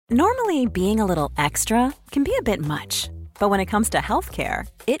Normally, being a little extra can be a bit much, but when it comes to healthcare,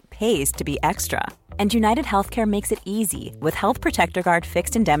 it pays to be extra. And United Healthcare makes it easy with Health Protector Guard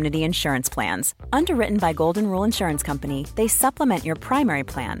fixed indemnity insurance plans. Underwritten by Golden Rule Insurance Company, they supplement your primary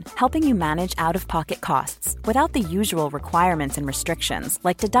plan, helping you manage out-of-pocket costs without the usual requirements and restrictions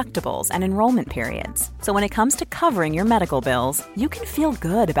like deductibles and enrollment periods. So when it comes to covering your medical bills, you can feel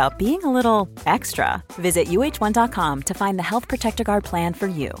good about being a little extra. Visit uh1.com to find the Health Protector Guard plan for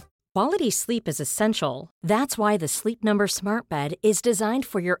you. Quality sleep is essential. That's why the Sleep Number Smart Bed is designed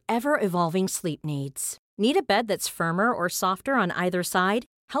for your ever-evolving sleep needs. Need a bed that's firmer or softer on either side?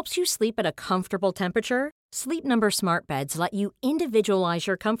 Helps you sleep at a comfortable temperature? Sleep Number Smart Beds let you individualize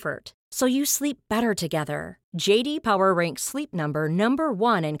your comfort, so you sleep better together. J.D. Power ranks Sleep Number number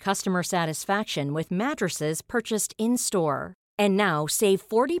 1 in customer satisfaction with mattresses purchased in-store. And now, save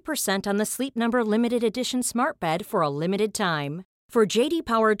 40% on the Sleep Number Limited Edition Smart Bed for a limited time. For JD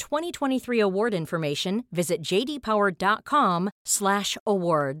Power 2023 award information, visit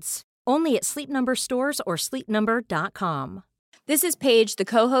jdpower.com/awards. Only at Sleep Number stores or sleepnumber.com. This is Paige, the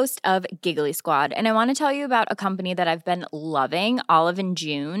co-host of Giggly Squad, and I want to tell you about a company that I've been loving, Olive &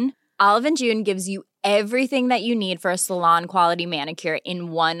 June. Olive & June gives you everything that you need for a salon-quality manicure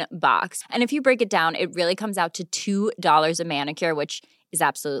in one box. And if you break it down, it really comes out to $2 a manicure, which is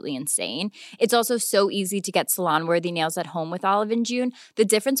absolutely insane. It's also so easy to get salon-worthy nails at home with Olive & June. The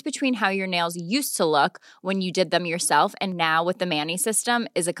difference between how your nails used to look when you did them yourself and now with the Mani system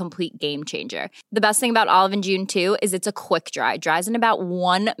is a complete game changer. The best thing about Olive & June, too, is it's a quick dry. Dries in about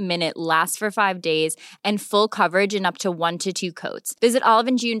 1 minute, lasts for 5 days, and full coverage in up to 1 to 2 coats. Visit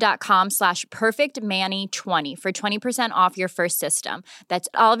oliveandjune.com/perfectmani20 for 20% off your first system. That's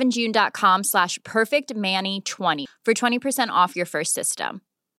oliveandjune.com/perfectmani20 for 20% off your first system.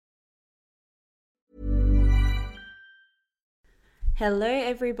 Hello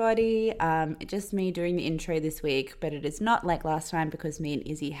everybody, just me doing the intro this week, but it is not like last time because me and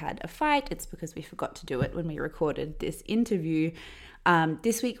Izzy had a fight. It's because we forgot to do it when we recorded this interview.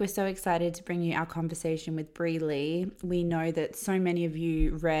 This week we're so excited to bring you our conversation with Bree Lee. We know that so many of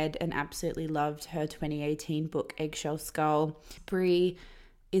you read and absolutely loved her 2018 book Eggshell Skull. Bree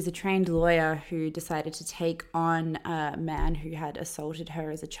is a trained lawyer who decided to take on a man who had assaulted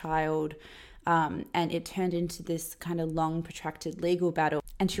her as a child, and it turned into this kind of long, protracted legal battle.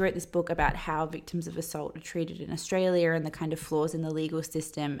 And she wrote this book about how victims of assault are treated in Australia and the kind of flaws in the legal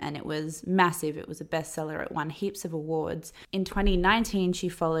system, and it was massive. It was a bestseller. It won heaps of awards. In 2019, she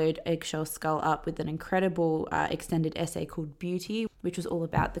followed Eggshell Skull up with an incredible extended essay called Beauty, which was all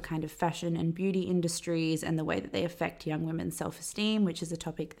about the kind of fashion and beauty industries and the way that they affect young women's self-esteem, which is a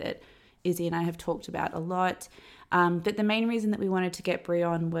topic that Izzy and I have talked about a lot. But the main reason that we wanted to get Bree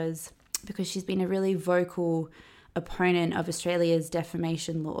on was because she's been a really vocal opponent of Australia's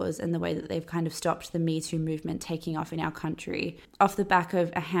defamation laws and the way that they've kind of stopped the Me Too movement taking off in our country. Off the back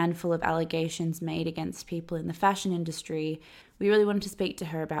of a handful of allegations made against people in the fashion industry, we really wanted to speak to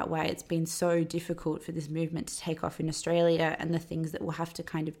her about why it's been so difficult for this movement to take off in Australia and the things that will have to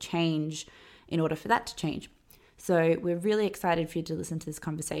kind of change in order for that to change. So we're really excited for you to listen to this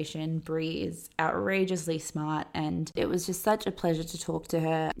conversation. Bree is outrageously smart, and it was just such a pleasure to talk to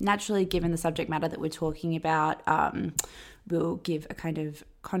her. Naturally, given the subject matter that we're talking about, we'll give a kind of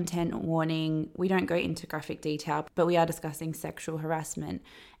content warning. We don't go into graphic detail, but we are discussing sexual harassment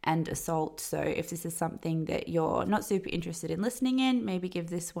and assault. So if this is something that you're not super interested in listening in, maybe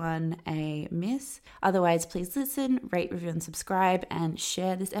give this one a miss. Otherwise, please listen, rate, review, and subscribe, and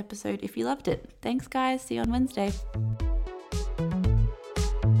share this episode if you loved it. Thanks, guys. See you on Wednesday.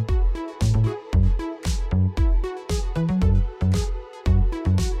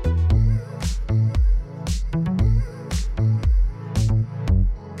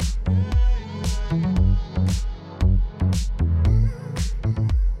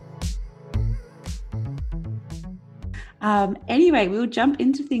 Anyway, we'll jump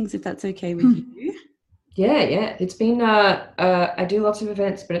into things if that's okay with you. Yeah. It's been, I do lots of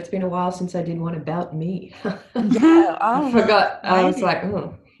events, but it's been a while since I did one about me. Yeah. I forgot. I was like,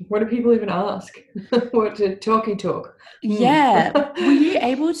 what do people even ask? What to talky talk? Yeah. Were you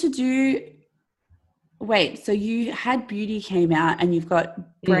able to do, so you had Beauty came out and you've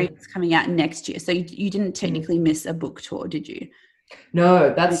got Brains coming out next year. So you didn't technically miss a book tour, did you?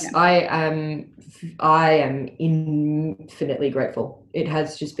 No, I am infinitely grateful. It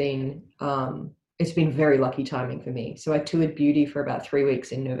has just been, it's been very lucky timing for me. So I toured Beauty for about 3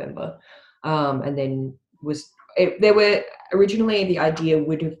 weeks in November, and then originally the idea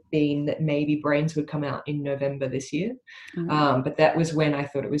would have been that maybe Brains would come out in November this year. But that was when I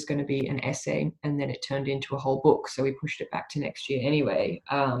thought it was going to be an essay, and then it turned into a whole book. So we pushed it back to next year anyway,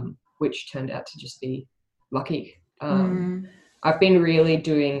 which turned out to just be lucky. I've been really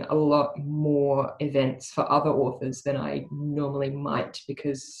doing a lot more events for other authors than I normally might,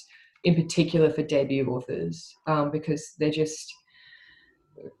 because in particular for debut authors, because they're just,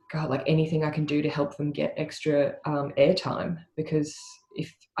 God, like anything I can do to help them get extra airtime, because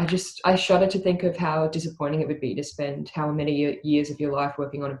if I shudder to think of how disappointing it would be to spend how many years of your life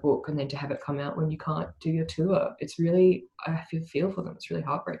working on a book and then to have it come out when you can't do your tour. It's really, I feel for them. It's really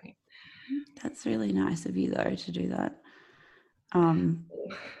heartbreaking. That's really nice of you though to do that.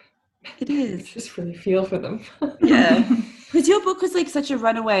 It is. I just really feel for them. Yeah. Because your book was like such a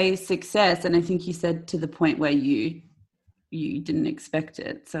runaway success, and I think you said to the point where you didn't expect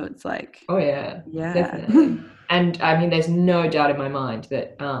it. So it's like, oh yeah, definitely. And I mean, there's no doubt in my mind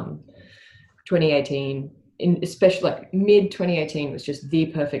that 2018, especially like mid 2018, was just the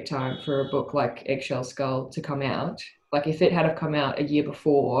perfect time for a book like Eggshell Skull to come out. Like if it had have come out a year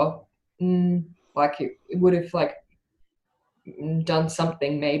before, like it would have like done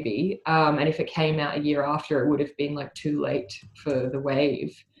something maybe, and if it came out a year after, it would have been like too late for the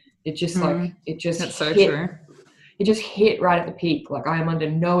wave. It just like it just that's so hit, true. It just hit right at the peak. Like I am under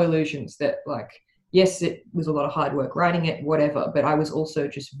no illusions that like, yes, it was a lot of hard work writing it, whatever, but I was also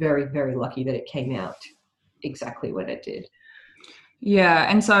just very, very lucky that it came out exactly when it did. Yeah,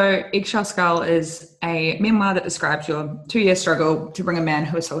 and so Eggshell Skull is a memoir that describes your 2-year struggle to bring a man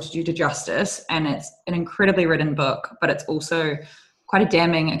who assaulted you to justice, and it's an incredibly written book, but it's also quite a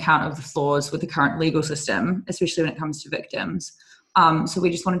damning account of the flaws with the current legal system, especially when it comes to victims. So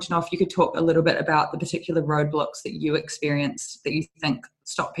we just wanted to know if you could talk a little bit about the particular roadblocks that you experienced that you think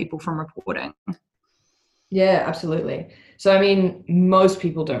stop people from reporting. Yeah, absolutely. So, I mean, most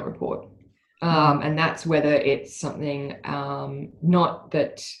people don't report. And that's whether it's something, not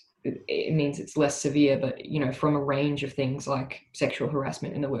that it means it's less severe, but, you know, from a range of things like sexual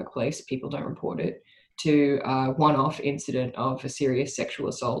harassment in the workplace, people don't report it, to a one-off incident of a serious sexual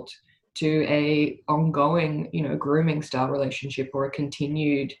assault, to a ongoing, you know, grooming style relationship, or a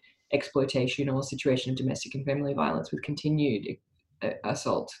continued exploitation or situation of domestic and family violence with continued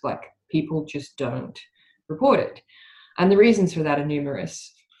assault. Like people just don't report it. And the reasons for that are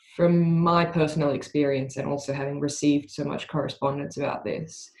numerous. From my personal experience, and also having received so much correspondence about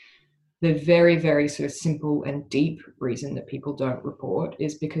this, the very, very sort of simple and deep reason that people don't report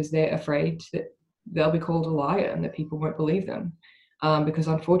is because they're afraid that they'll be called a liar and that people won't believe them. Because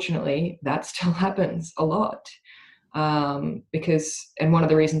unfortunately, that still happens a lot. And one of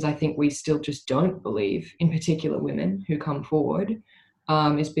the reasons I think we still just don't believe, in particular women who come forward,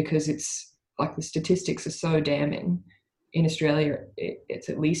 is because it's like the statistics are so damning. In Australia, it's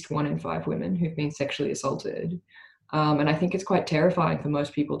at least 1 in 5 women who've been sexually assaulted. And I think it's quite terrifying for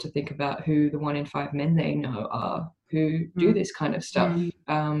most people to think about who the 1 in 5 men they know are who do this kind of stuff,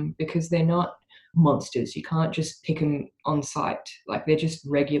 because they're not monsters. You can't just pick them on sight. Like they're just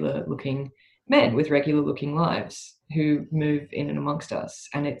regular looking men with regular looking lives who move in and amongst us.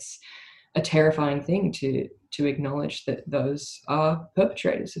 And it's a terrifying thing to acknowledge that those are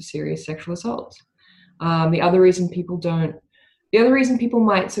perpetrators of serious sexual assault. The other reason people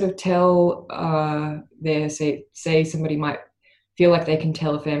might sort of tell say somebody might feel like they can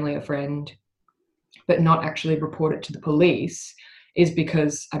tell a family or friend but not actually report it to the police is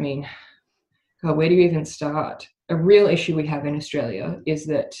because, I mean, God, where do you even start? A real issue we have in Australia is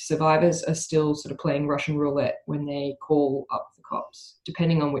that survivors are still sort of playing Russian roulette when they call up the cops,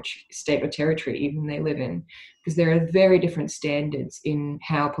 depending on which state or territory even they live in, because there are very different standards in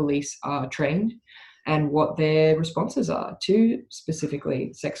how police are trained and what their responses are to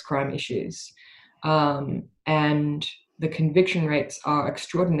specifically sex crime issues. And the conviction rates are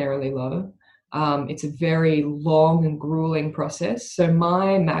extraordinarily low. It's a very long and grueling process. So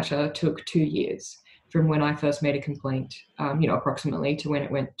my matter took 2 years from when I first made a complaint, approximately, to when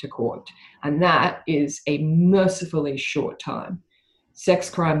it went to court. And that is a mercifully short time. Sex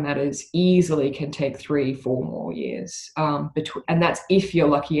crime matters easily can take 3-4 more years. And that's if you're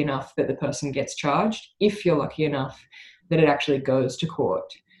lucky enough that the person gets charged, if you're lucky enough that it actually goes to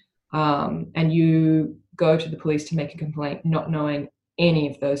court. And you go to the police to make a complaint not knowing any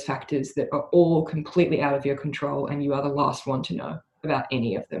of those factors that are all completely out of your control, and you are the last one to know about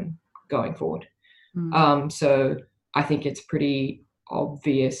any of them going forward. So I think it's pretty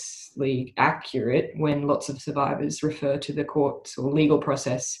obviously accurate when lots of survivors refer to the courts or legal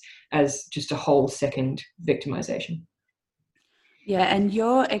process as just a whole second victimization. Yeah, and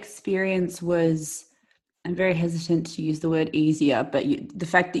your experience was I'm very hesitant to use the word easier, but the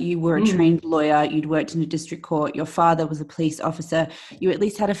fact that you were a trained lawyer, you'd worked in a district court, your father was a police officer, you at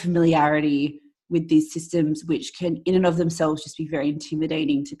least had a familiarity with these systems, which can in and of themselves just be very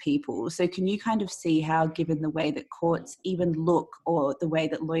intimidating to people. So can you kind of see how, given the way that courts even look, or the way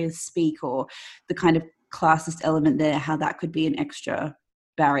that lawyers speak, or the kind of classist element there, how that could be an extra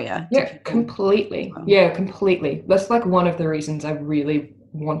barrier? Yeah, completely. Yeah, completely. That's like one of the reasons I really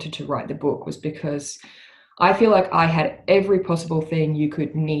wanted to write the book, was because I feel like I had every possible thing you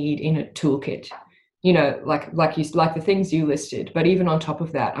could need in a toolkit, you know, like the things you listed. But even on top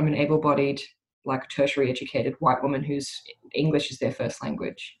of that, I'm an able-bodied, like tertiary educated white woman whose English is their first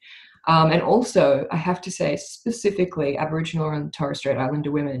language. And also, I have to say, specifically, Aboriginal and Torres Strait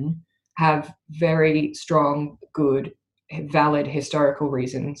Islander women have very strong, good, valid historical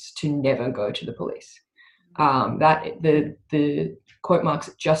reasons to never go to the police. That the quote marks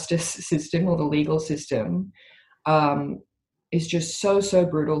justice system, or the legal system, is just so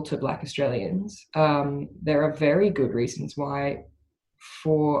brutal to Black Australians. There are very good reasons why,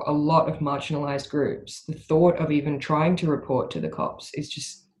 for a lot of marginalised groups, the thought of even trying to report to the cops is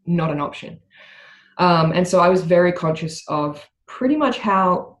just not an option. And so I was very conscious of pretty much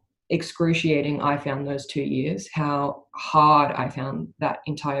how excruciating I found those 2 years, how hard I found that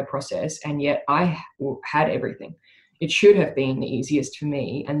entire process, and yet I had everything. It should have been the easiest for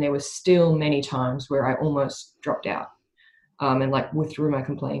me, and there were still many times where I almost dropped out, and like withdrew my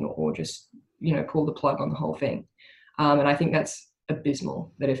complaint, or just, you know, pulled the plug on the whole thing. And I think that's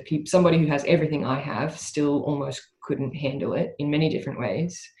abysmal, that if somebody who has everything I have still almost couldn't handle it in many different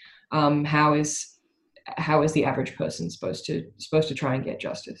ways, how is the average person supposed to try and get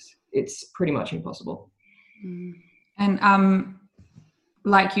justice? It's pretty much impossible. And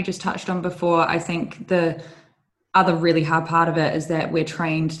like you just touched on before, I think the other really hard part of it is that we're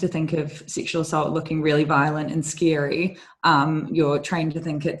trained to think of sexual assault looking really violent and scary. You're trained to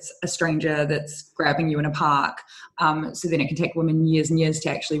think it's a stranger that's grabbing you in a park. So then it can take women years and years to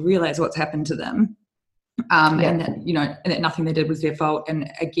actually realize what's happened to them. And that, you know, and that nothing they did was their fault.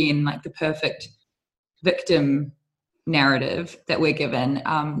 And again, like the perfect victim narrative that we're given,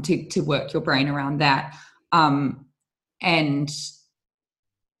 to work your brain around that. And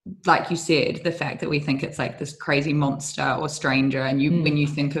like you said, the fact that we think it's like this crazy monster or stranger, and when you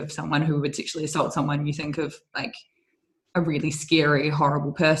think of someone who would sexually assault someone, you think of like a really scary,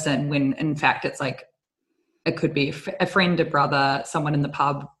 horrible person, when in fact it's like, it could be a friend, a brother, someone in the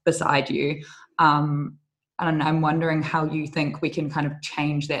pub beside you. And I'm wondering how you think we can kind of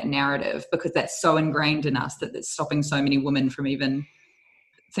change that narrative, because that's so ingrained in us that it's stopping so many women from even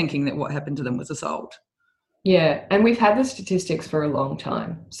thinking that what happened to them was assault. Yeah, and we've had the statistics for a long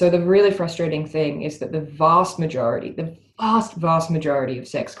time. So the really frustrating thing is that the vast majority of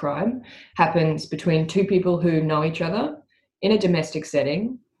sex crime happens between two people who know each other in a domestic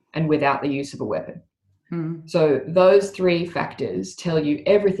setting and without the use of a weapon. So those three factors tell you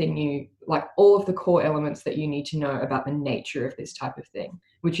everything like all of the core elements that you need to know about the nature of this type of thing,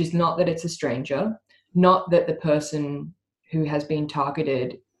 which is not that it's a stranger, not that the person who has been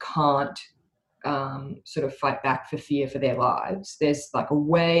targeted can't sort of fight back for fear for their lives. There's like a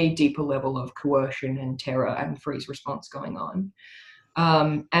way deeper level of coercion and terror and freeze response going on.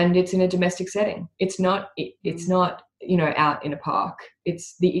 And it's in a domestic setting. It's not, you know, out in a park.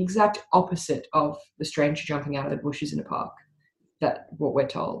 It's the exact opposite of the stranger jumping out of the bushes in a park. That's what we're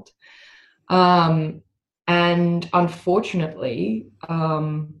told. And unfortunately,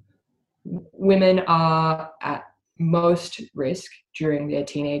 women are at most risk during their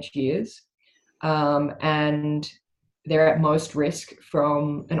teenage years. And they're at most risk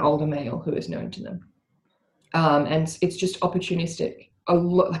from an older male who is known to them. And it's just opportunistic.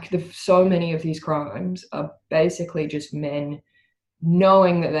 So many of these crimes are basically just men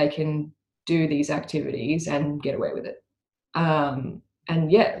knowing that they can do these activities and get away with it.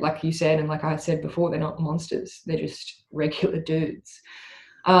 And yeah, like you said, and like I said before, they're not monsters. They're just regular dudes.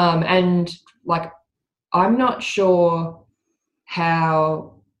 And like, I'm not sure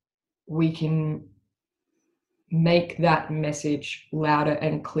how we can make that message louder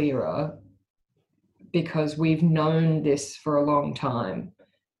and clearer, because we've known this for a long time.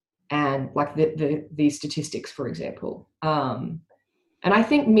 And like these statistics, for example. And I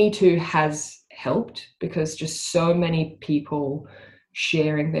think Me Too has helped, because just so many people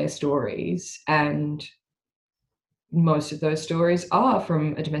sharing their stories, and most of those stories are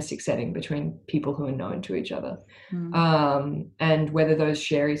from a domestic setting between people who are known to each other. And whether those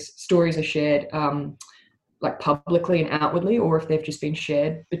stories are shared like publicly and outwardly, or if they've just been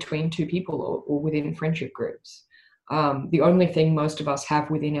shared between two people or within friendship groups. The only thing most of us have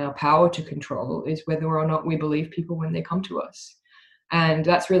within our power to control is whether or not we believe people when they come to us. And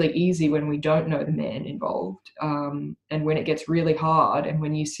that's really easy when we don't know the man involved. And when it gets really hard, and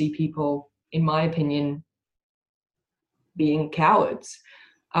when you see people, in my opinion, being cowards,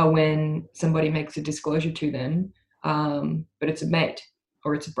 when somebody makes a disclosure to them, but it's a mate,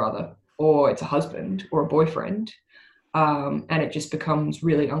 or it's a brother, or it's a husband, or a boyfriend, and it just becomes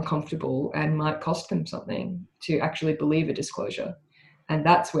really uncomfortable and might cost them something to actually believe a disclosure. And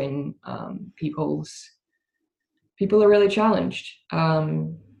that's when people are really challenged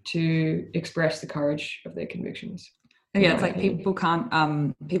to express the courage of their convictions. Yeah, it's like people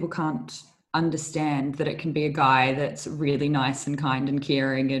can't understand that it can be a guy that's really nice and kind and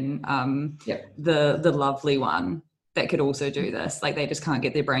caring and the lovely one that could also do this. Like, they just can't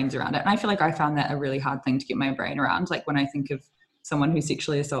get their brains around it. And I feel like I found that a really hard thing to get my brain around. Like, when I think of someone who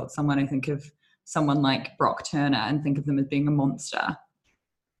sexually assaults someone, I think of someone like Brock Turner and think of them as being a monster.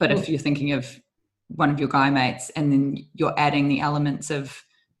 But if you're thinking of one of your guy mates and then you're adding the elements of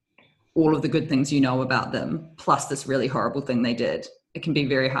all of the good things you know about them plus this really horrible thing they did, it can be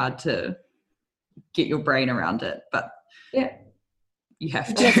very hard to get your brain around it. But you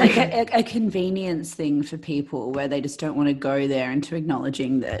have to. It's like a convenience thing for people where they just don't want to go there into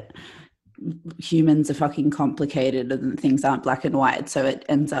acknowledging that humans are fucking complicated and things aren't black and white. So it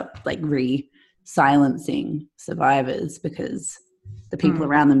ends up like silencing survivors because the people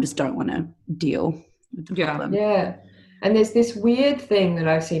around them just don't want to deal with the problem. Yeah. And there's this weird thing that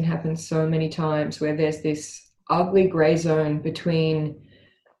I've seen happen so many times where there's this ugly gray zone between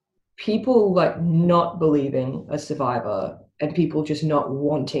people like not believing a survivor and people just not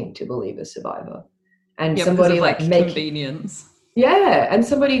wanting to believe a survivor. And somebody like convenience. Yeah. And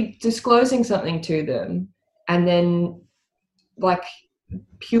somebody disclosing something to them and then like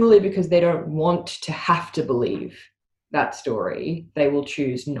purely because they don't want to have to believe that story, they will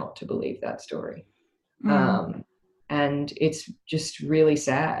choose not to believe that story. And it's just really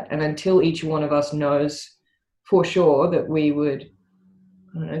sad. And until each one of us knows for sure that we would,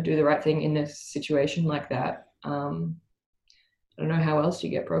 I don't know, do the right thing in a situation like that, I don't know how else you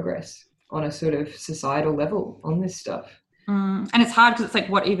get progress on a sort of societal level on this stuff. And it's hard because it's like,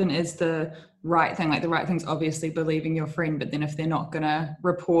 what even is the right thing? Like, the right thing's obviously believing your friend, but then if they're not going to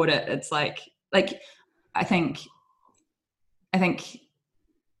report it, it's like I think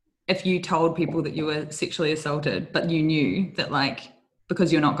if you told people that you were sexually assaulted, but you knew that, like,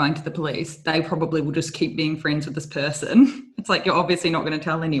 because you're not going to the police, they probably will just keep being friends with this person. It's like, you're obviously not going to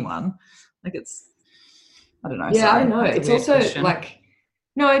tell anyone. Like, it's, I don't know. Yeah, sorry. I don't know. That's it's also question. Like,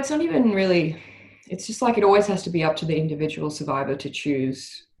 no, it's not even really, it's just like, it always has to be up to the individual survivor to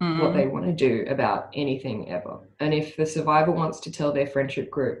choose what they want to do about anything ever. And if the survivor wants to tell their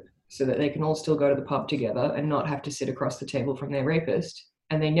friendship group so that they can all still go to the pub together and not have to sit across the table from their rapist,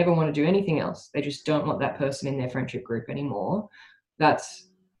 and they never want to do anything else, they just don't want that person in their friendship group anymore, that's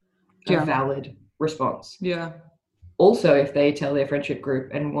a valid response. Yeah. Also, if they tell their friendship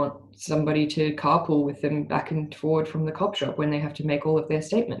group and want somebody to carpool with them back and forward from the cop shop when they have to make all of their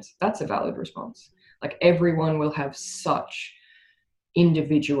statements, that's a valid response. Like, everyone will have such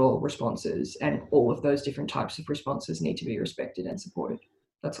individual responses, and all of those different types of responses need to be respected and supported.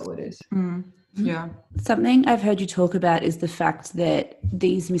 That's all it is. Yeah. Something I've heard you talk about is the fact that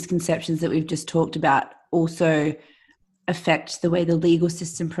these misconceptions that we've just talked about also affect the way the legal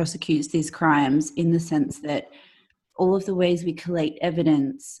system prosecutes these crimes, in the sense that all of the ways we collate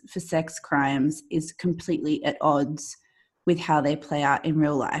evidence for sex crimes is completely at odds with how they play out in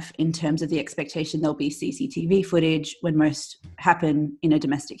real life, in terms of the expectation there'll be CCTV footage when most happen in a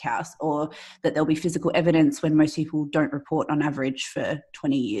domestic house, or that there'll be physical evidence when most people don't report on average for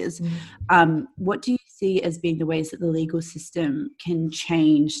 20 years. What do you see as being the ways that the legal system can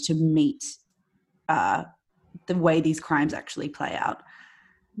change to meet the way these crimes actually play out?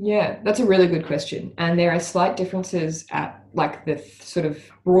 Yeah, that's a really good question. And there are slight differences at, like, the sort of,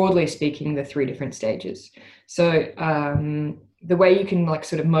 broadly speaking, the three different stages. So the way you can, like,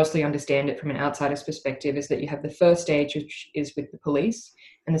 sort of mostly understand it from an outsider's perspective is that you have the first stage, which is with the police,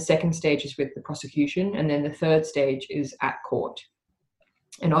 and the second stage is with the prosecution, and then the third stage is at court.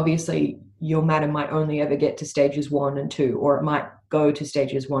 And obviously your matter might only ever get to stages 1 and 2, or it might go to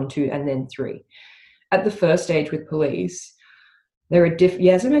stages 1, 2, and then 3. At the first stage with police, there are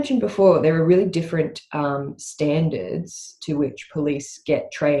as I mentioned before, there are really different standards to which police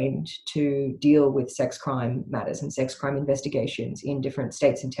get trained to deal with sex crime matters and sex crime investigations in different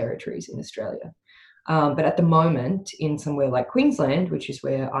states and territories in Australia. But at the moment, in somewhere like Queensland, which is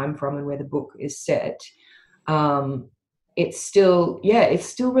where I'm from and where the book is set, it's still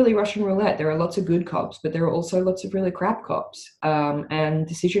really Russian roulette. There are lots of good cops, but there are also lots of really crap cops. And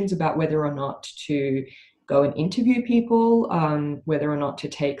decisions about whether or not to go and interview people, whether or not to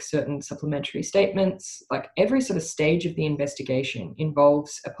take certain supplementary statements, like every sort of stage of the investigation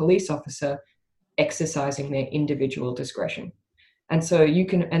involves a police officer exercising their individual discretion. And so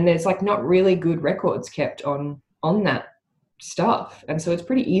there's like not really good records kept on that stuff. And so it's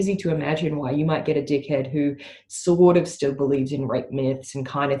pretty easy to imagine why you might get a dickhead who sort of still believes in rape myths and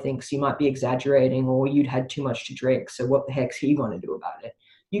kind of thinks you might be exaggerating, or you'd had too much to drink, so what the heck's he going to do about it?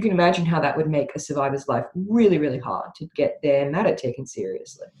 You can imagine how that would make a survivor's life really, really hard to get their matter taken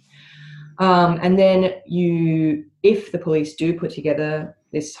seriously. And then if the police do put together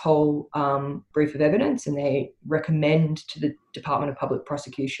this whole brief of evidence and they recommend to the Department of Public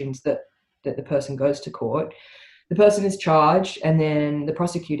Prosecutions that the person goes to court, the person is charged, and then the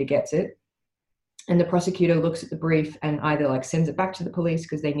prosecutor gets it. And the prosecutor looks at the brief and either like sends it back to the police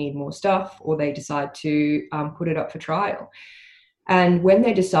because they need more stuff, or they decide to put it up for trial. And when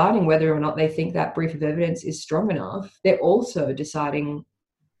they're deciding whether or not they think that brief of evidence is strong enough, they're also deciding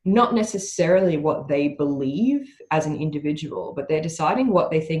not necessarily what they believe as an individual, but they're deciding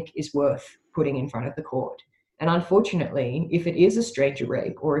what they think is worth putting in front of the court. And unfortunately, if it is a stranger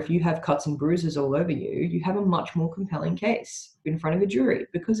rape, or if you have cuts and bruises all over you, you have a much more compelling case in front of a jury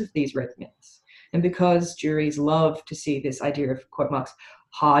because of these rape myths. And because juries love to see this idea of, quote marks,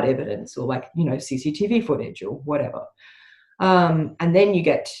 hard evidence, or like, CCTV footage or whatever. And then you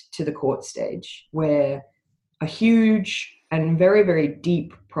get to the court stage, where a huge and very, very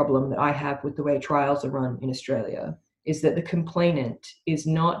deep problem that I have with the way trials are run in Australia is that the complainant is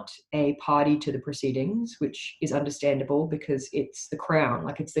not a party to the proceedings, which is understandable because it's the Crown,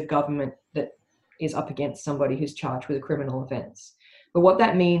 like it's the government that is up against somebody who's charged with a criminal offence. But what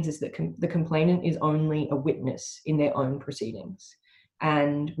that means is that the complainant is only a witness in their own proceedings.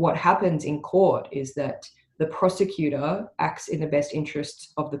 And what happens in court is that the prosecutor acts in the best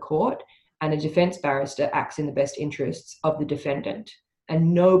interests of the court, and a defence barrister acts in the best interests of the defendant.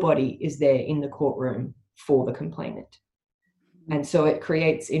 And nobody is there in the courtroom for the complainant. And so it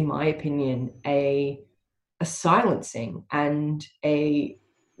creates, in my opinion, a silencing and a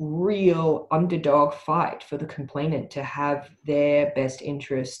real underdog fight for the complainant to have their best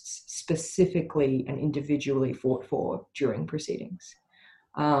interests specifically and individually fought for during proceedings.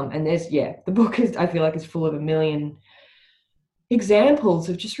 And the book I feel like is full of a million examples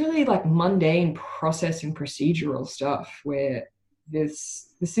of just really like mundane process and procedural stuff where the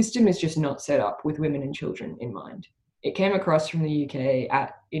system is just not set up with women and children in mind. It came across from the UK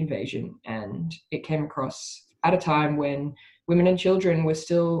at Invasion, and it came across at a time when women and children were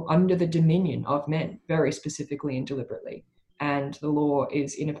still under the dominion of men, very specifically and deliberately. And the law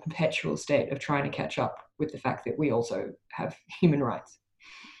is in a perpetual state of trying to catch up with the fact that we also have human rights.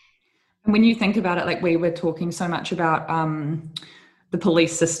 And when you think about it, like we were talking so much about the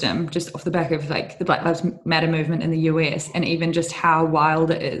police system, just off the back of like the Black Lives Matter movement in the US, and even just how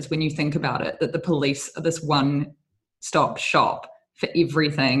wild it is when you think about it, that the police are this one-stop shop for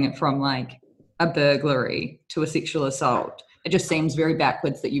everything from like a burglary to a sexual assault. It just seems very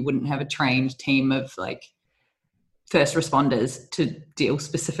backwards that you wouldn't have a trained team of like first responders to deal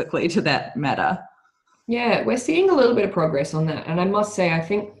specifically to that matter. Yeah, we're seeing a little bit of progress on that. And I must say, I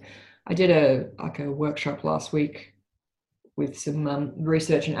think I did a workshop last week with some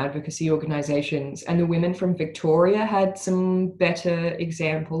research and advocacy organisations, and the women from Victoria had some better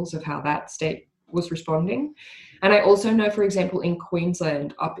examples of how that state was responding. And I also know, for example, in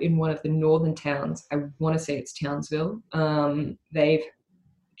Queensland, up in one of the northern towns, I want to say it's Townsville, they've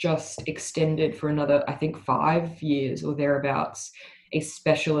just extended for another, I think, 5 years or thereabouts, a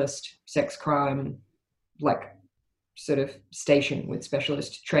specialist sex crime, like sort of station with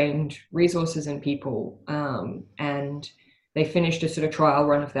specialist trained resources and people. And they finished a sort of trial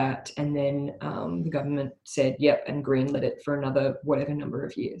run of that. And then the government said, yep, and greenlit it for another whatever number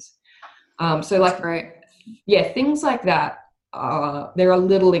of years. So like, right. Yeah, things like that. There are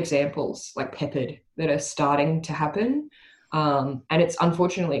little examples like peppered that are starting to happen. And it's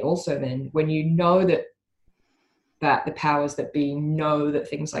unfortunately also then when you know that the powers that be know that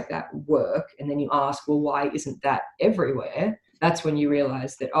things like that work, and then you ask, well, why isn't that everywhere? That's when you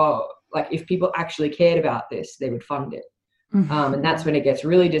realize that, like if people actually cared about this, they would fund it. Mm-hmm. And that's when it gets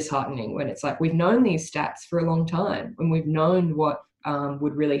really disheartening, when it's like, we've known these stats for a long time, and we've known what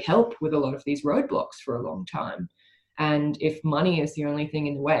would really help with a lot of these roadblocks for a long time. And if money is the only thing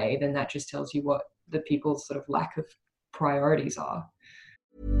in the way, then that just tells you what the people's sort of lack of priorities are.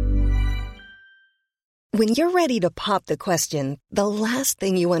 When you're ready to pop the question, the last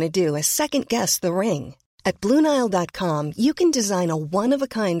thing you want to do is second guess the ring. At BlueNile.com, you can design a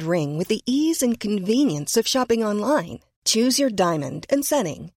one-of-a-kind ring with the ease and convenience of shopping online. Choose your diamond and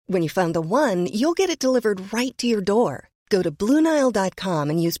setting. When you find the one, you'll get it delivered right to your door. Go to BlueNile.com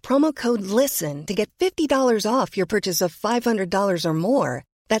and use promo code LISTEN to get $50 off your purchase of $500 or more.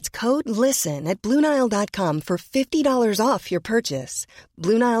 That's code LISTEN at BlueNile.com for $50 off your purchase.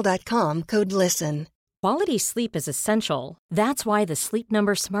 BlueNile.com, code LISTEN. Quality sleep is essential. That's why the Sleep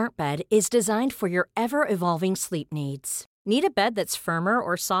Number Smart Bed is designed for your ever-evolving sleep needs. Need a bed that's firmer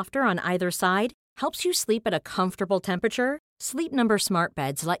or softer on either side? Helps you sleep at a comfortable temperature? Sleep Number Smart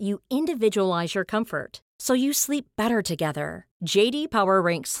Beds let you individualize your comfort, so you sleep better together. J.D. Power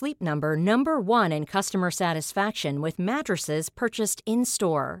ranks Sleep Number number 1 in customer satisfaction with mattresses purchased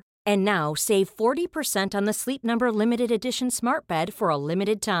in-store. And now, save 40% on the Sleep Number Limited Edition Smart Bed for a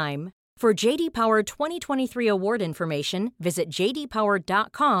limited time. For J.D. Power 2023 award information, visit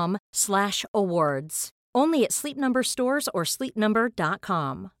jdpower.com/awards. Only at Sleep Number stores or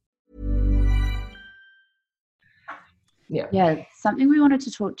sleepnumber.com. Yeah, something we wanted to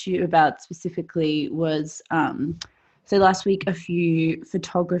talk to you about specifically was, so last week a few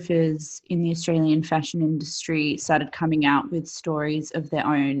photographers in the Australian fashion industry started coming out with stories of their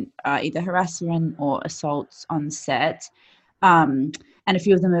own, either harassment or assaults on set. And a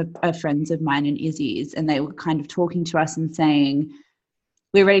few of them are friends of mine and Izzy's, and they were kind of talking to us and saying,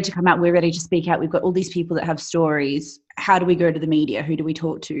 we're ready to come out, we're ready to speak out, we've got all these people that have stories, how do we go to the media, who do we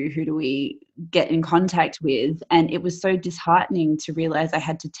talk to, who do we get in contact with? And it was so disheartening to realize I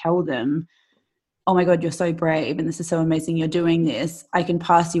had to tell them, oh my God, you're so brave and this is so amazing you're doing this. I can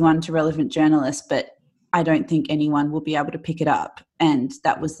pass you on to relevant journalists, but I don't think anyone will be able to pick it up. And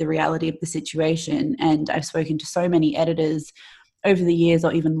that was the reality of the situation. And I've spoken to so many editors over the years,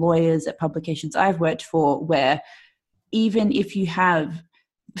 or even lawyers at publications I've worked for, where even if you have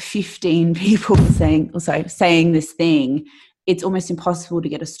 15 people saying this thing, it's almost impossible to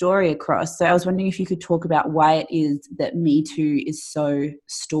get a story across. So I was wondering if you could talk about why it is that Me Too is so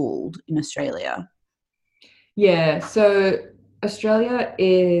stalled in Australia. Yeah, so Australia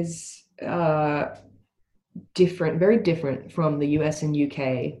is different, very different from the US and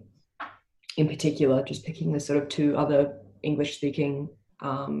UK in particular, just picking the sort of two other English-speaking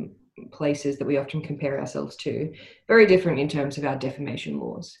places that we often compare ourselves to. Very different in terms of our defamation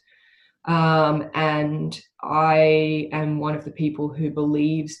laws. And I am one of the people who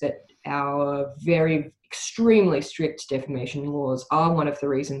believes that our very extremely strict defamation laws are one of the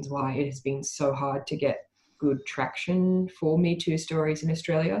reasons why it has been so hard to get good traction for Me Too stories in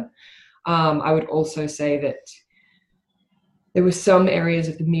Australia. I would also say that there were some areas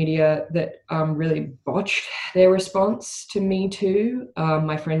of the media that really botched their response to Me Too.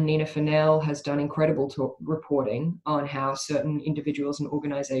 My friend Nina Fennell has done incredible reporting on how certain individuals and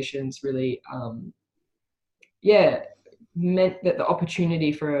organizations really, meant that the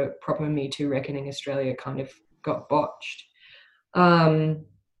opportunity for a proper Me Too reckoning Australia kind of got botched.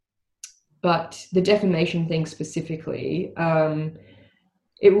 But the defamation thing specifically,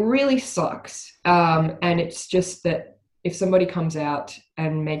 it really sucks. And it's just that if somebody comes out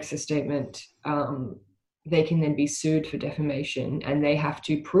and makes a statement, they can then be sued for defamation, and they have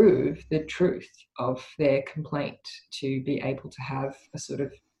to prove the truth of their complaint to be able to have a sort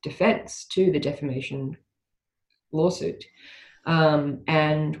of defense to the defamation lawsuit.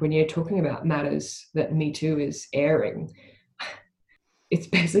 And when you're talking about matters that Me Too is airing, it's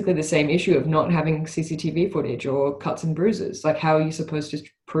basically the same issue of not having CCTV footage or cuts and bruises. Like, how are you supposed to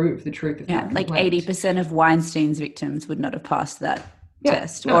prove the truth of that like complaint? 80% of Weinstein's victims would not have passed that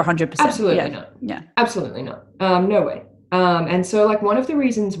test, no, or 100%. Absolutely not. Yeah, absolutely not. No way. And so, like, one of the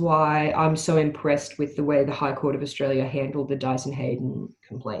reasons why I'm so impressed with the way the High Court of Australia handled the Dyson Heydon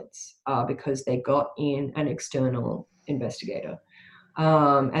complaints, because they got in an external investigator,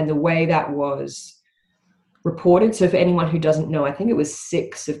 and the way that was reported. So for anyone who doesn't know, I think it was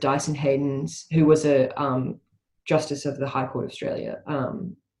 6 of Dyson Heydon's, who was a Justice of the High Court of Australia,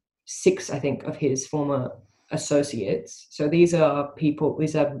 6, I think, of his former associates. So these are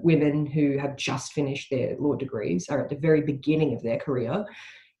women who have just finished their law degrees, are at the very beginning of their career.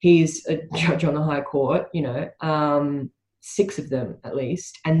 He's a judge on the High Court, 6 of them at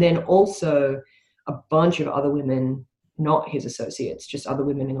least. And then also a bunch of other women, not his associates, just other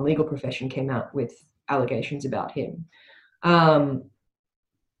women in the legal profession, came out with allegations about him.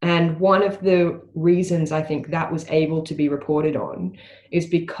 And one of the reasons I think that was able to be reported on is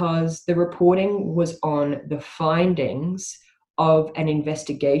because the reporting was on the findings of an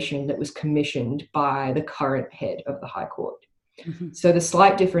investigation that was commissioned by the current head of the High Court. Mm-hmm. So the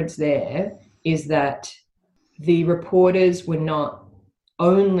slight difference there is that the reporters were not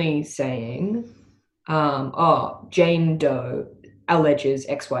only saying Jane Doe alleges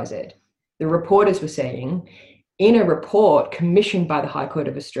XYZ. The reporters were saying, in a report commissioned by the High Court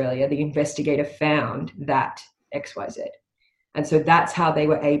of Australia, the investigator found that XYZ. And so that's how they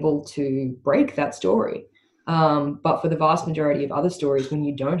were able to break that story. But for the vast majority of other stories, when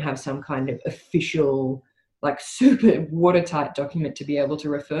you don't have some kind of official, like super watertight document to be able to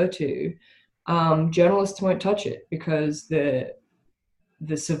refer to, journalists won't touch it because the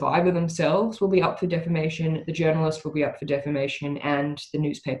survivor themselves will be up for defamation, the journalist will be up for defamation, and the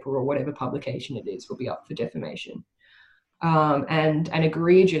newspaper or whatever publication it is will be up for defamation. And an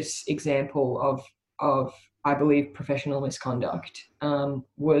egregious example of I believe professional misconduct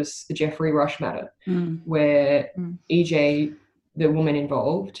was the Jeffrey Rush matter, where EJ, the woman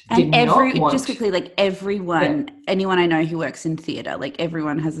involved, and did not want... Just quickly, like everyone, anyone I know who works in theatre, like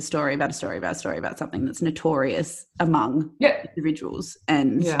everyone has a story about something that's notorious among individuals.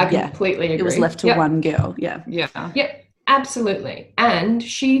 And I completely agree. It was left to one girl. Yeah, absolutely. And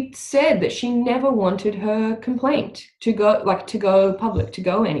she said that she never wanted her complaint to go public, to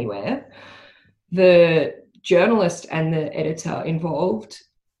go anywhere. The journalist and the editor involved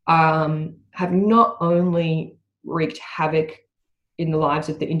have not only wreaked havoc in the lives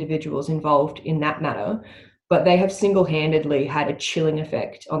of the individuals involved in that matter, but they have single-handedly had a chilling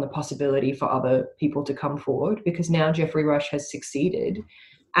effect on the possibility for other people to come forward, because now Jeffrey Rush has succeeded.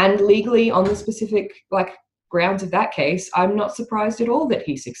 And legally, on the specific grounds of that case, I'm not surprised at all that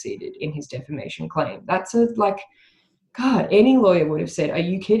he succeeded in his defamation claim. That's God, any lawyer would have said, are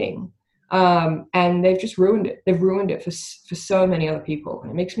you kidding? And they've just ruined it. They've ruined it for so many other people,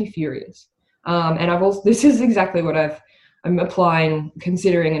 and it makes me furious. And this is exactly what I'm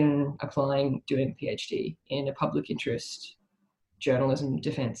considering doing a PhD in a public interest journalism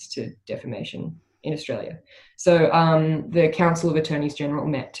defense to defamation in Australia. So the Council of Attorneys General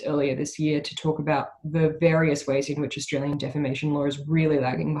met earlier this year to talk about the various ways in which Australian defamation law is really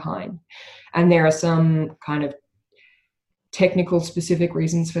lagging behind. And there are some kind of technical specific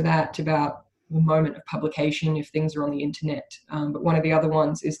reasons for that, about the moment of publication if things are on the internet. But one of the other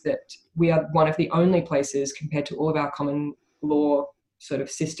ones is that we are one of the only places, compared to all of our common law sort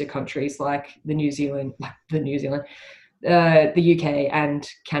of sister countries like the UK and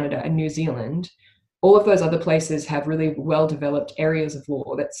Canada and New Zealand, all of those other places have really well-developed areas of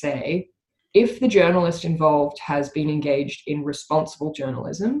law that say, if the journalist involved has been engaged in responsible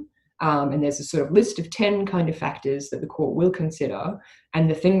journalism, and there's a sort of list of 10 kind of factors that the court will consider, and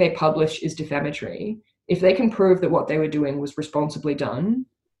the thing they publish is defamatory, if they can prove that what they were doing was responsibly done,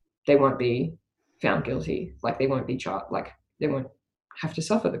 they won't be found guilty. They won't be charged. They won't have to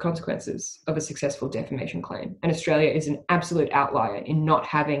suffer the consequences of a successful defamation claim. And Australia is an absolute outlier in not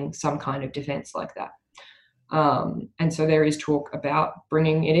having some kind of defense like that. And so there is talk about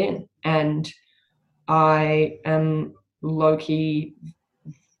bringing it in. And I am low-key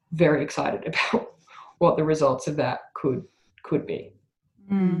very excited about what the results of that could be.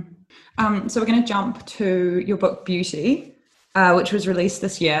 So we're going to jump to your book Beauty, which was released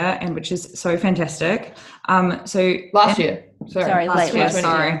this year and which is so fantastic. Last year. Sorry, last year.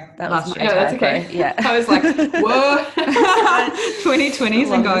 Sorry, that last year. year. No, that's okay. Yeah, I was like, whoa. 2020's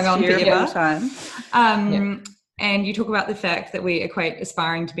been going on forever. Time. And you talk about the fact that we equate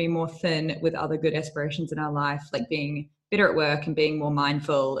aspiring to be more thin with other good aspirations in our life, like being better at work and being more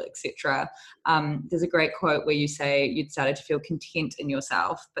mindful, etc. There's a great quote where you say you'd started to feel content in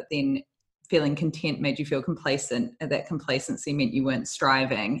yourself, but then feeling content made you feel complacent, and that complacency meant you weren't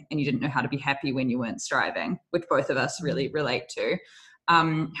striving and you didn't know how to be happy when you weren't striving, which both of us really relate to.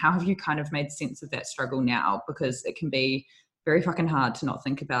 How have you kind of made sense of that struggle now? Because it can be very fucking hard to not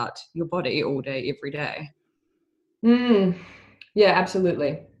think about your body all day, every day. Yeah,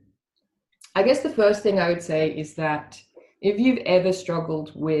 absolutely. I guess the first thing I would say is that if you've ever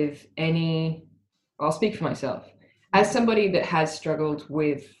struggled with I'll speak for myself, as somebody that has struggled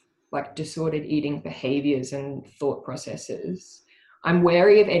with disordered eating behaviors and thought processes, I'm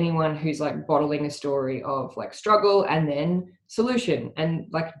wary of anyone who's bottling a story of struggle and then solution and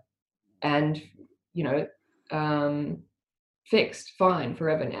fixed, fine,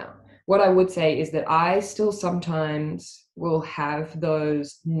 forever now. What I would say is that I still sometimes will have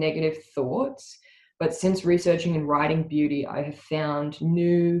those negative thoughts, but since researching and writing Beauty, I have found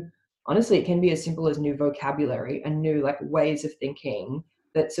honestly, it can be as simple as new vocabulary and new ways of thinking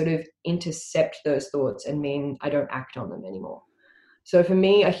that sort of intercept those thoughts and mean I don't act on them anymore. So for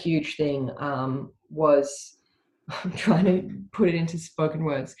me, a huge thing was, I'm trying to put it into spoken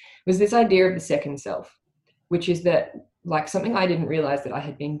words, was this idea of the second self, which is that something I didn't realize that I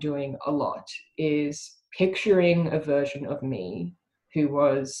had been doing a lot is picturing a version of me who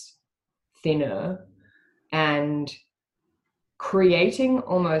was thinner and creating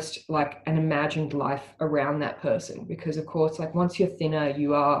almost like an imagined life around that person. Because of course, like once you're thinner,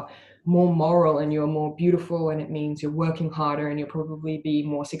 you are more moral and you're more beautiful, and it means you're working harder and you'll probably be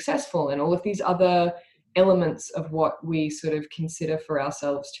more successful, and all of these other elements of what we sort of consider for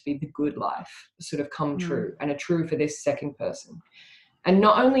ourselves to be the good life sort of come true and are true for this second person. And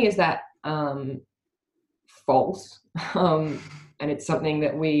not only is that false, and it's something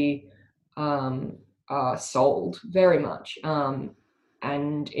that we are sold very much,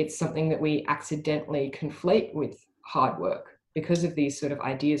 and it's something that we accidentally conflate with hard work because of these sort of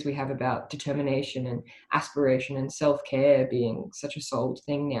ideas we have about determination and aspiration and self-care being such a sold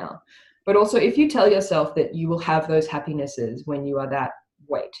thing now. But also, if you tell yourself that you will have those happinesses when you are that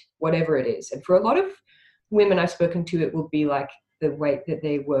weight, whatever it is, and for a lot of women I've spoken to, it will be like the weight that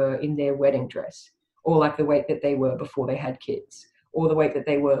they were in their wedding dress, or like the weight that they were before they had kids, or the weight that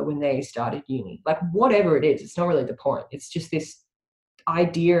they were when they started uni. Like whatever it is, it's not really the point. It's just this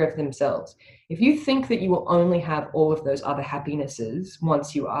idea of themselves. If you think that you will only have all of those other happinesses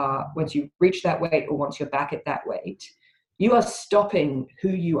once you reach that weight, or once you're back at that weight, you are stopping who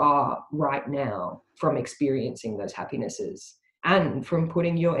you are right now from experiencing those happinesses and from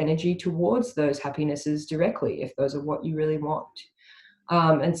putting your energy towards those happinesses directly, if those are what you really want.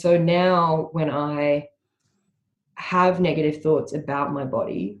 And so now when I have negative thoughts about my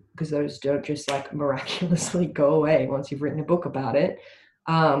body, because those don't just like miraculously go away once you've written a book about it,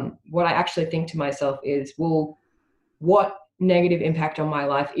 what I actually think to myself is, well, what negative impact on my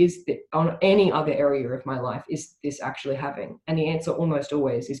life on any other area of my life is this actually having? And the answer almost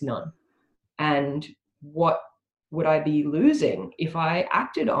always is none. And what would I be losing if I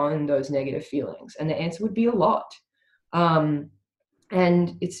acted on those negative feelings? And the answer would be a lot.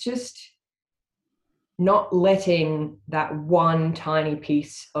 And it's just not letting that one tiny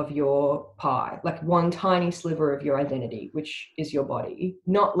piece of your pie, like one tiny sliver of your identity, which is your body,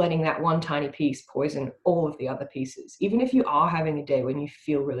 not letting that one tiny piece poison all of the other pieces. Even if you are having a day when you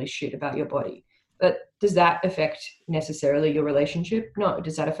feel really shit about your body, but does that affect necessarily your relationship? No.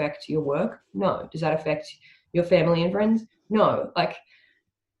 Does that affect your work? No. Does that affect your family and friends? No.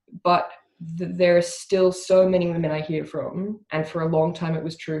 But there are still so many women I hear from, and for a long time it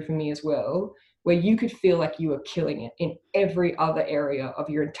was true for me as well, where you could feel like you were killing it in every other area of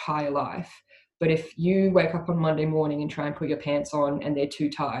your entire life. But if you wake up on Monday morning and try and put your pants on and they're too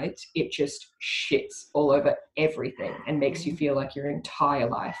tight, it just shits all over everything and makes you feel like your entire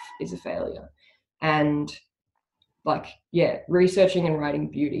life is a failure. And researching and writing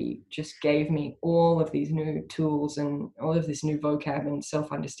beauty just gave me all of these new tools and all of this new vocab and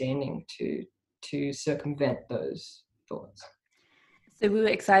self-understanding to circumvent those thoughts. So we were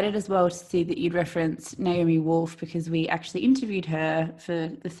excited as well to see that you'd referenced Naomi Wolf, because we actually interviewed her for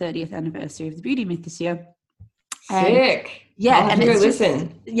the 30th anniversary of the Beauty Myth this year. Sick. Yeah. I'll have to go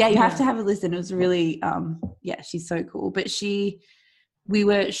listen. You have to have a listen. It was really, she's so cool. But we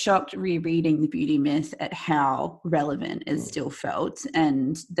were shocked rereading the Beauty Myth at how relevant it still felt.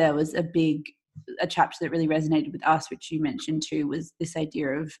 And there was a chapter that really resonated with us, which you mentioned too, was this idea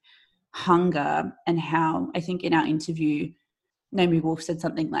of hunger, and how I think in our interview, Naomi Wolf said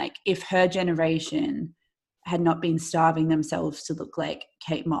something like, if her generation had not been starving themselves to look like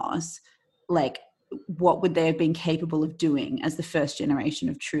Kate Moss, like what would they have been capable of doing as the first generation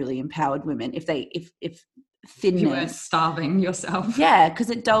of truly empowered women if thinness, you weren't starving yourself? Yeah, because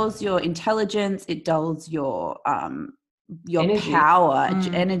it dulls your intelligence, it dulls your energy. Power,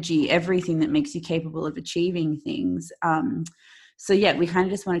 energy, everything that makes you capable of achieving things. So yeah, we kind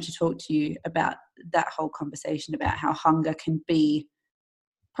of just wanted to talk to you about that whole conversation about how hunger can be,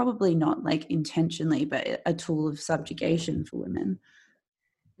 probably not like intentionally, but a tool of subjugation for women.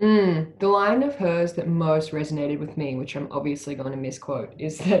 The line of hers that most resonated with me, which I'm obviously going to misquote,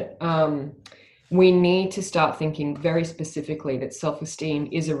 is that we need to start thinking very specifically that self-esteem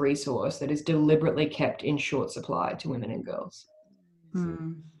is a resource that is deliberately kept in short supply to women and girls.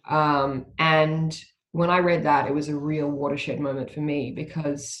 And when I read that, it was a real watershed moment for me,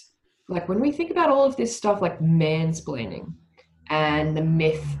 because like when we think about all of this stuff like mansplaining and the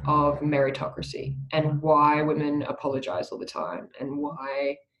myth of meritocracy and why women apologize all the time, and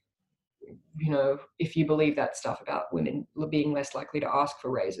why, if you believe that stuff about women being less likely to ask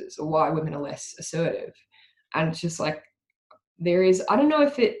for raises, or why women are less assertive. And it's just like, I don't know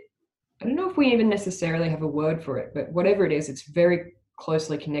if we even necessarily have a word for it, but whatever it is, it's very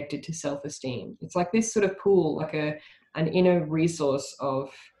closely connected to self-esteem. It's like this sort of pool, like an inner resource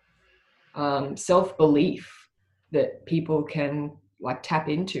of self-belief that people can like tap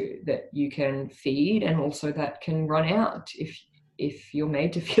into, that you can feed, and also that can run out if you're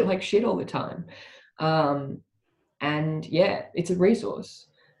made to feel like shit all the time. And yeah, it's a resource.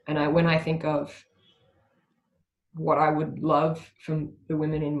 And when I think of what I would love from the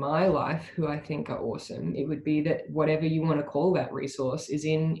women in my life who I think are awesome, it would be that whatever you want to call that resource is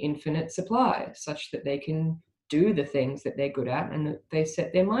in infinite supply, such that they can do the things that they're good at and that they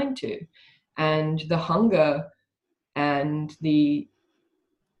set their mind to. And the hunger and the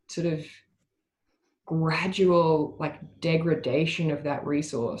sort of gradual degradation of that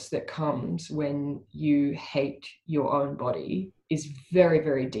resource that comes when you hate your own body is very,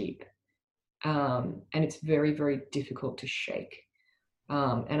 very deep. And it's very, very difficult to shake.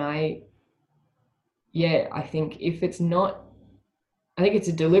 And I think if it's not, I think it's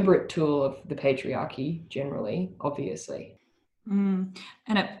a deliberate tool of the patriarchy generally, obviously. And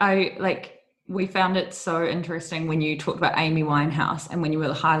we found it so interesting when you talked about Amy Winehouse and when you were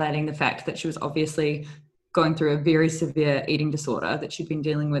highlighting the fact that she was obviously going through a very severe eating disorder that she'd been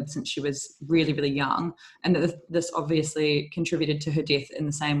dealing with since she was really, really young. And that this obviously contributed to her death in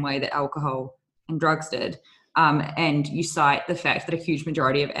the same way that alcohol and drugs did. And you cite the fact that a huge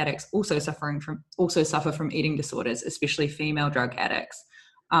majority of addicts also suffer from eating disorders, especially female drug addicts.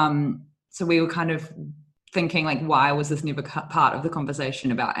 So we were kind of thinking, why was this never part of the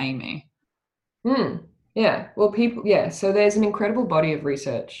conversation about Amy? Yeah. Well, so there's an incredible body of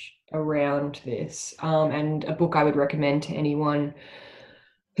research around this, and a book I would recommend to anyone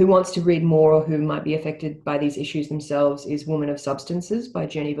who wants to read more or who might be affected by these issues themselves is Woman of Substances by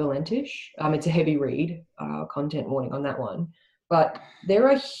Jenny Valentish. It's a heavy read, content warning on that one. But there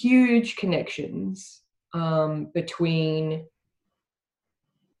are huge connections between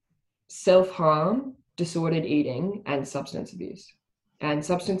self-harm, disordered eating, and substance abuse. And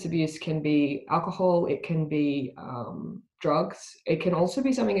substance abuse can be alcohol, it can be drugs, it can also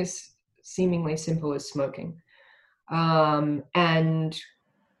be something as seemingly simple as smoking. And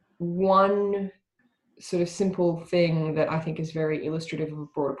one sort of simple thing that I think is very illustrative of a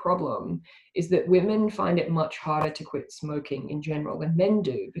broader problem is that women find it much harder to quit smoking in general than men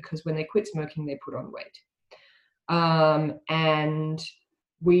do, because when they quit smoking, they put on weight. And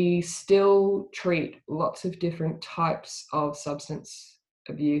we still treat lots of different types of substance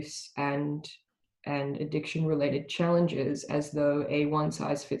abuse and addiction-related challenges as though a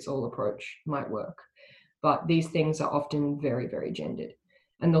one-size-fits-all approach might work. But these things are often very, very gendered.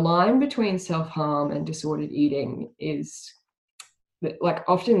 And the line between self-harm and disordered eating is,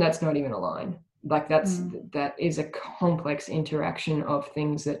 often that's not even a line. That is a complex interaction of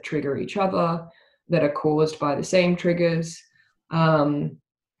things that trigger each other, that are caused by the same triggers.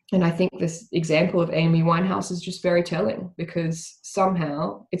 And I think this example of Amy Winehouse is just very telling, because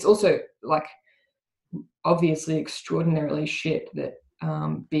somehow it's also obviously extraordinarily shit that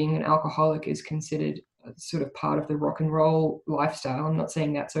being an alcoholic is considered sort of part of the rock and roll lifestyle. I'm not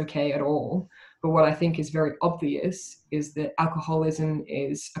saying that's okay at all, but what I think is very obvious is that alcoholism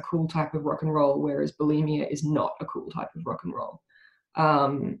is a cool type of rock and roll, whereas bulimia is not a cool type of rock and roll.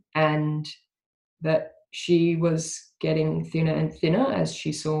 And that she was getting thinner and thinner as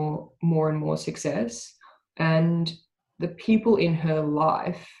she saw more and more success. And the people in her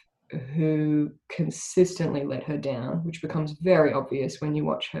life who consistently let her down, which becomes very obvious when you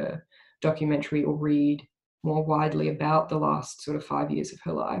watch her documentary or read more widely about the last sort of 5 years of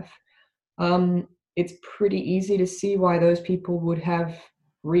her life, it's pretty easy to see why those people would have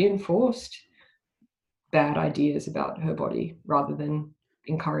reinforced bad ideas about her body rather than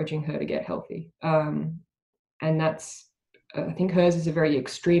encouraging her to get healthy. And that's, I think hers is a very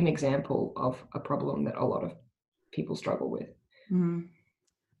extreme example of a problem that a lot of people struggle with.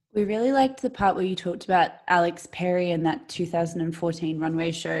 We really liked the part where you talked about Alex Perry and that 2014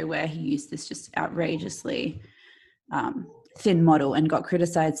 runway show where he used this just outrageously thin model and got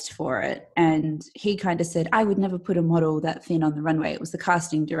criticized for it. And he kind of said, I would never put a model that thin on the runway. It was the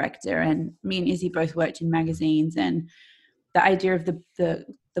casting director. And me and Izzy both worked in magazines, and the idea of the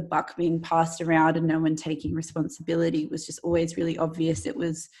buck being passed around and no one taking responsibility was just always really obvious. It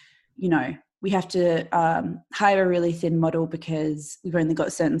was, we have to hire a really thin model because we've only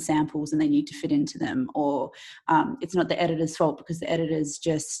got certain samples and they need to fit into them, or it's not the editor's fault because the editor's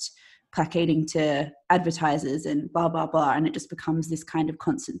just placating to advertisers and blah, blah, blah. And it just becomes this kind of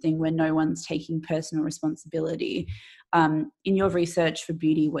constant thing where no one's taking personal responsibility. In your research for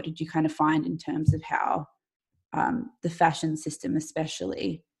beauty, what did you kind of find in terms of how the fashion system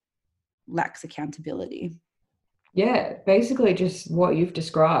especially lacks accountability? Yeah, basically just what you've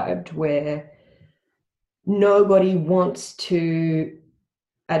described, where nobody wants to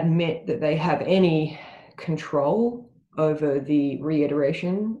admit that they have any control over the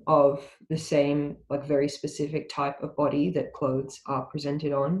reiteration of the same, very specific type of body that clothes are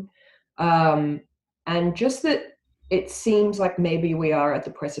presented on. And just that it seems like maybe we are at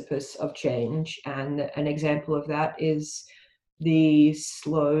the precipice of change. And an example of that is the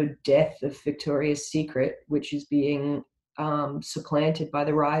slow death of Victoria's Secret, which is being supplanted by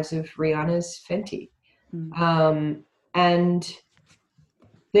the rise of Rihanna's Fenty. And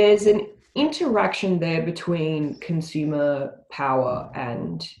there's an interaction there between consumer power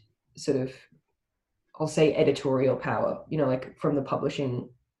and sort of, I'll say, editorial power, you know, like from the publishing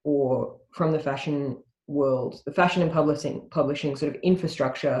or from the fashion world, the fashion and publishing sort of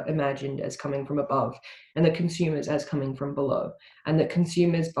infrastructure imagined as coming from above, and the consumers as coming from below. And that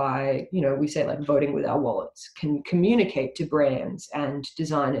consumers, by, you know, we say like voting with our wallets, can communicate to brands and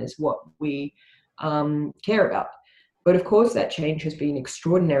designers what we care about. But of course, that change has been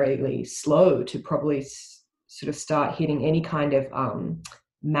extraordinarily slow to probably sort of start hitting any kind of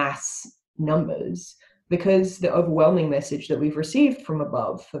mass numbers, because the overwhelming message that we've received from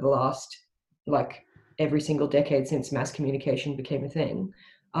above for the last, like, every single decade since mass communication became a thing,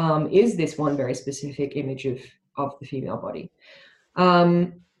 is this one very specific image of the female body.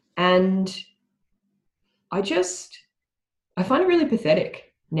 And I find it really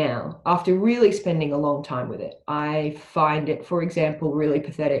pathetic now, after really spending a long time with it. I find it, for example, really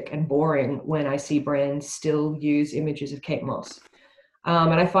pathetic and boring when I see brands still use images of Kate Moss.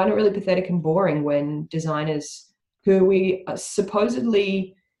 And I find it really pathetic and boring when designers who we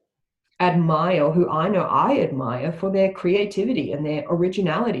supposedly admire, or who I know I admire for their creativity and their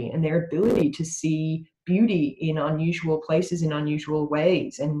originality and their ability to see beauty in unusual places in unusual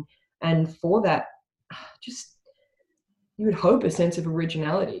ways. And for that, just, you would hope, a sense of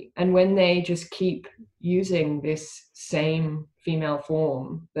originality. And when they just keep using this same female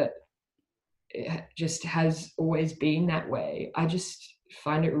form that just has always been that way, I just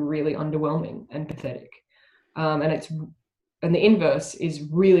find it really underwhelming and pathetic. And the inverse is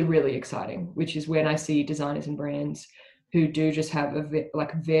really, really exciting, which is when I see designers and brands who do just have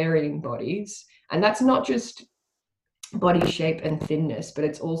varying bodies. And that's not just body shape and thinness, but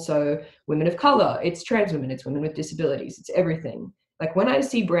it's also women of color, it's trans women, it's women with disabilities, it's everything. Like, when I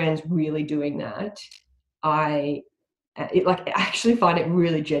see brands really doing that, I actually find it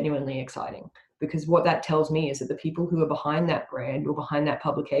really genuinely exciting, because what that tells me is that the people who are behind that brand or behind that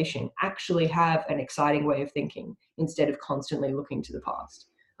publication actually have an exciting way of thinking, instead of constantly looking to the past.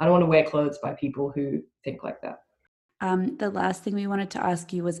 I don't want to wear clothes by people who think like that. The last thing we wanted to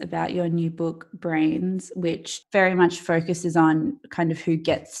ask you was about your new book, Brains, which very much focuses on kind of who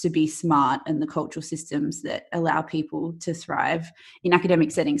gets to be smart and the cultural systems that allow people to thrive in academic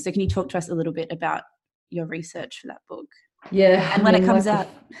settings. So can you talk to us a little bit about your research for that book? Yeah. And when it comes out.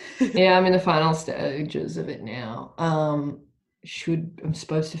 Yeah, I'm in the final stages of it now. I'm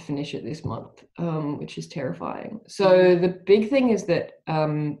supposed to finish it this month, which is terrifying. So the big thing is that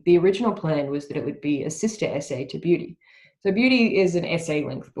the original plan was that it would be a sister essay to Beauty. So Beauty is an essay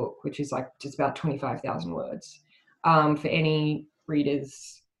length book, which is like just about 25,000 words. For any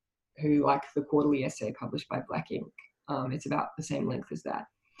readers who like the quarterly essay published by Black Ink, it's about the same length as that.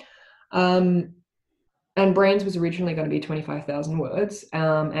 And Brains was originally going to be 25,000 words.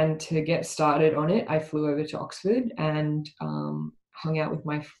 And to get started on it, I flew over to Oxford and hung out with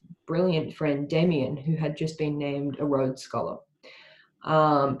my brilliant friend Damien, who had just been named a Rhodes Scholar.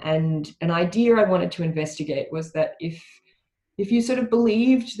 And an idea I wanted to investigate was that if you sort of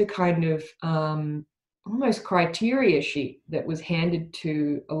believed the kind of almost criteria sheet that was handed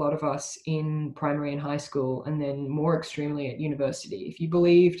to a lot of us in primary and high school, and then more extremely at university, if you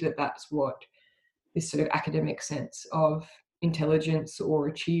believed that that's what this sort of academic sense of intelligence or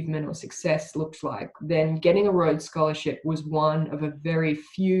achievement or success looked like, then getting a Rhodes Scholarship was one of a very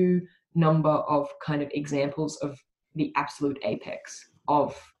few number of kind of examples of the absolute apex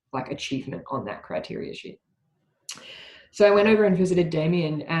of like achievement on that criteria sheet. So I went over and visited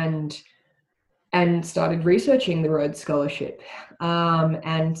Damien and started researching the Rhodes Scholarship,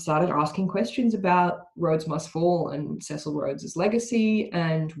 and started asking questions about Rhodes Must Fall and Cecil Rhodes's legacy,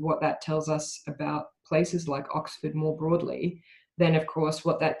 and what that tells us about places like Oxford more broadly. Then, of course,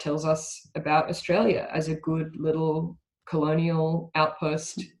 what that tells us about Australia as a good little colonial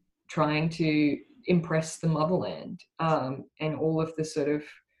outpost trying to impress the motherland, and all of the sort of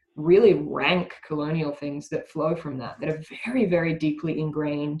really rank colonial things that flow from that are very, very deeply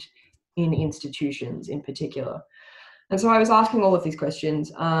ingrained in institutions in particular. And so I was asking all of these questions,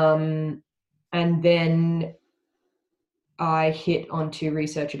 and then I hit onto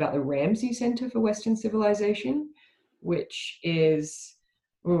research about the Ramsay Center for Western Civilization, which is,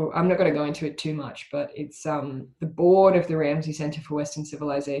 I'm not going to go into it too much, but it's the board of the Ramsay Center for Western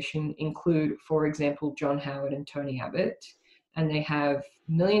Civilization include, for example, John Howard and Tony Abbott, and they have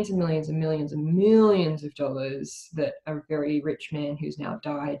millions and millions and millions and millions of dollars that a very rich man who's now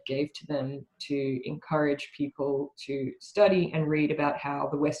died gave to them to encourage people to study and read about how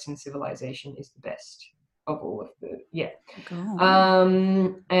the Western civilization is the best of all of the,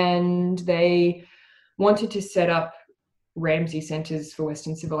 and they wanted to set up Ramsay Centers for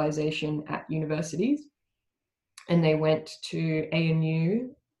Western Civilization at universities, and they went to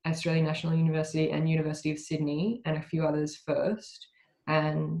ANU, Australian National University, and University of Sydney, and a few others first.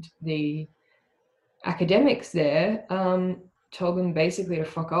 And the academics there told them basically to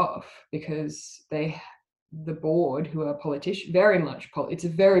fuck off, because the board, who are politicians, very much, it's a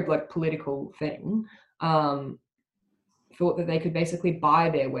very like political thing, thought that they could basically buy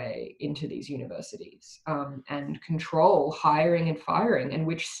their way into these universities and control hiring and firing, and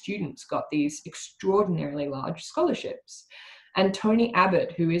which students got these extraordinarily large scholarships. And Tony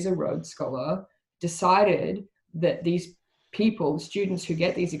Abbott, who is a Rhodes Scholar, decided that these people, students who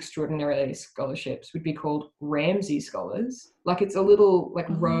get these extraordinary scholarships, would be called Ramsay Scholars. Like, it's a little like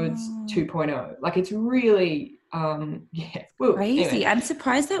Rhodes 2.0. Like, it's really, crazy. Anyway. I'm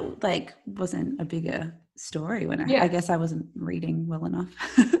surprised that like wasn't a bigger story when I guess I wasn't reading well enough.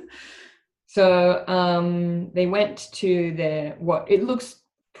 So they went to what it looks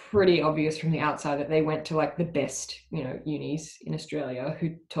pretty obvious from the outside that they went to like the best, unis in Australia,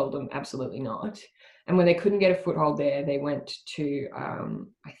 who told them absolutely not. And when they couldn't get a foothold there, they went to,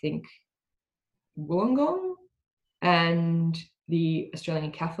 I think, Wollongong and the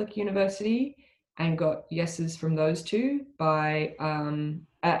Australian Catholic University, and got yeses from those two by,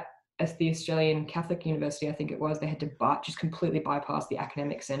 at the Australian Catholic University, I think it was, they had to just completely bypass the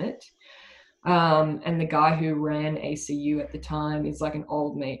academic senate. And the guy who ran ACU at the time is like an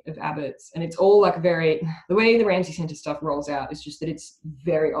old mate of Abbott's, and it's all like the way the Ramsay Centre stuff rolls out is just that it's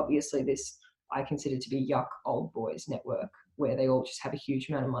very obviously this, I consider to be yuck old boys network, where they all just have a huge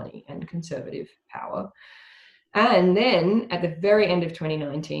amount of money and conservative power. And then at the very end of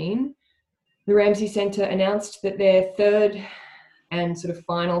 2019, the Ramsay Centre announced that their third and sort of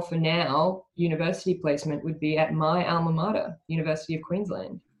final for now university placement would be at my alma mater, University of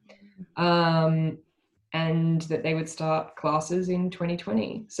Queensland. And that they would start classes in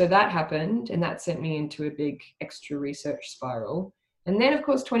 2020. So that happened, and that sent me into a big extra research spiral. And then, of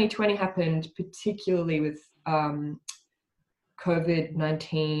course, 2020 happened, particularly with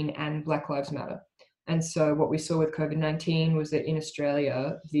COVID-19 and Black Lives Matter. And so what we saw with COVID-19 was that in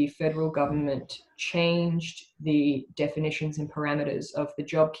Australia, the federal government changed the definitions and parameters of the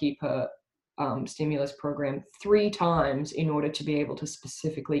JobKeeper stimulus program 3 times in order to be able to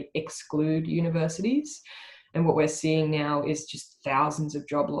specifically exclude universities. And what we're seeing now is just thousands of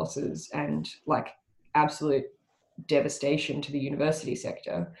job losses and like absolute devastation to the university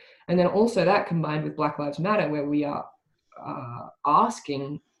sector. And then also that combined with Black Lives Matter, where we are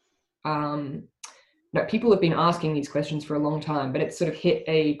asking, people have been asking these questions for a long time, but it's sort of hit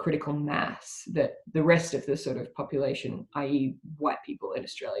a critical mass that the rest of the sort of population, i.e. white people in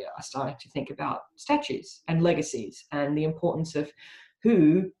Australia, are starting to think about statues and legacies and the importance of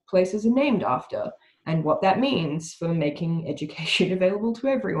who places are named after and what that means for making education available to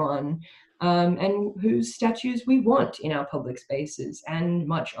everyone, and whose statues we want in our public spaces, and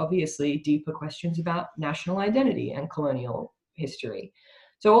much obviously deeper questions about national identity and colonial history.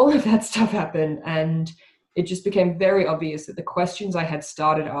 So all of that stuff happened, and it just became very obvious that the questions I had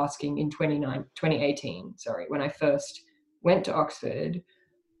started asking in 2018, when I first went to Oxford,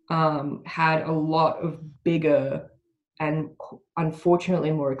 had a lot of bigger and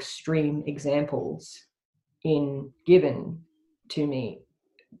unfortunately more extreme examples given to me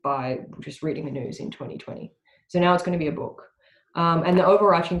by just reading the news in 2020. So now it's going to be a book. And the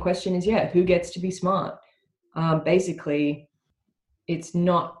overarching question is, who gets to be smart? Basically, it's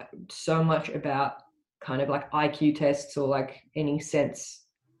not so much about kind of like IQ tests or like any sense,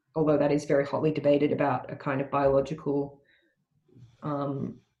 although that is very hotly debated, about a kind of biological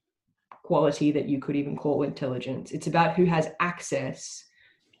quality that you could even call intelligence. It's about who has access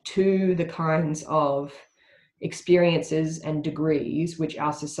to the kinds of experiences and degrees which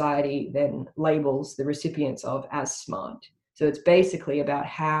our society then labels the recipients of as smart. So it's basically about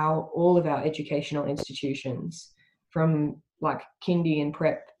how all of our educational institutions, from like kindy and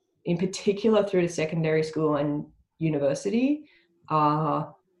prep, in particular through to secondary school and university,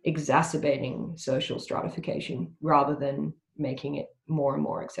 are exacerbating social stratification rather than making it more and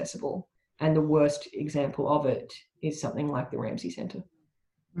more accessible. And the worst example of it is something like the Ramsay Centre.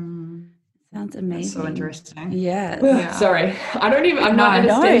 Sounds amazing. That's so interesting. Yeah. Sorry, I'm not at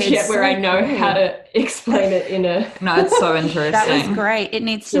a stage yet where I know how to explain it in a. No, it's so interesting. That was great. It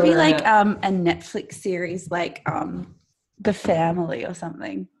needs to be like a Netflix series, like The Family or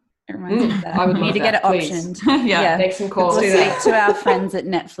something. It reminds me of that. I would We need love to get it that, please. optioned. Yeah. Make some calls. We'll Do speak that. to our friends at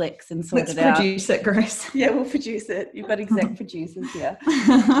Netflix and sort Let's it out. produce it, Grace. Yeah, we'll produce it. You've got exec producers here.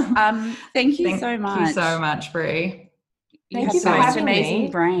 Thank you so much. Thank you so much, Brie. Thank You you for have the most having amazing me.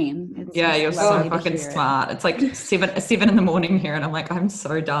 brain. It's Yeah, just you're lovely so to fucking hear it. smart. It's like 7 in the morning here, and I'm like, I'm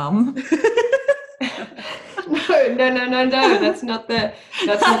so dumb. No. That's not the.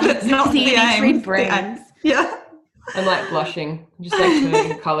 That's not See, the you need to aim. read The aim. brains. Yeah. I'm like blushing, just like turning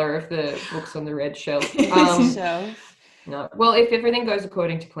the color of the books on the red shelf. So, No, well, if everything goes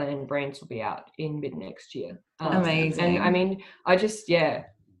according to plan, Brains will be out in mid next year. Amazing. And I mean, I just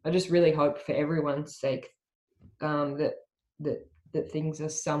really hope for everyone's sake that things are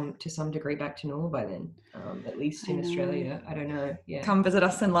to some degree back to normal by then. At least in Australia, I don't know. Yeah, Come visit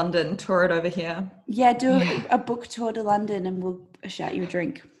us in London, tour it over here. yeah, do a book tour to London and we'll shout you a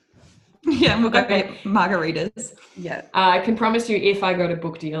drink. Yeah, and we'll go Okay. get margaritas. Yeah. I can promise you, if I got a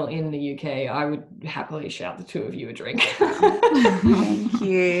book deal in the UK, I would happily shout the two of you a drink. Thank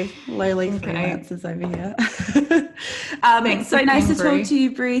you. Lowly freelancers over here. Thanks so for nice to being Brie. talk to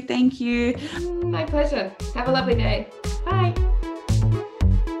you, Brie. Thank you. My pleasure. Have a lovely day. Bye.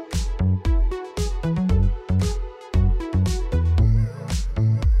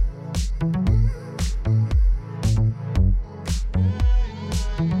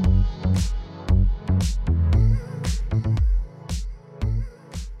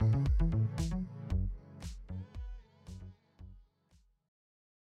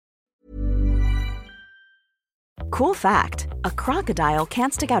 Cool fact, a crocodile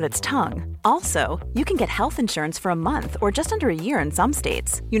can't stick out its tongue. Also, you can get health insurance for a month or just under a year in some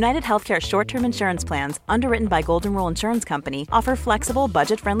states. United Healthcare short-term insurance plans, underwritten by Golden Rule Insurance Company, offer flexible,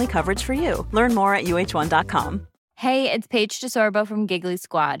 budget-friendly coverage for you. Learn more at uh1.com. Hey, it's Paige DeSorbo from Giggly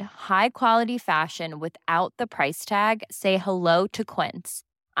Squad. High quality fashion without the price tag. Say hello to Quince.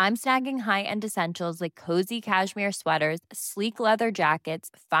 I'm snagging high-end essentials like cozy cashmere sweaters, sleek leather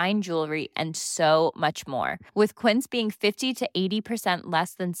jackets, fine jewelry, and so much more. With Quince being 50 to 80%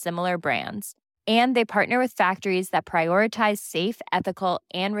 less than similar brands. And they partner with factories that prioritize safe, ethical,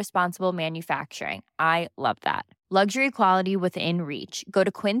 and responsible manufacturing. I love that. Luxury quality within reach. Go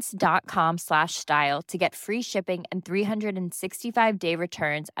to quince.com/style to get free shipping and 365-day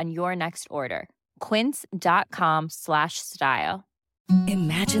returns on your next order. Quince.com/style.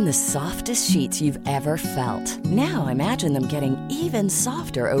 Imagine the softest sheets you've ever felt. Now imagine them getting even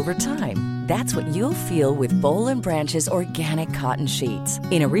softer over time. That's what you'll feel with Boll & Branch's organic cotton sheets.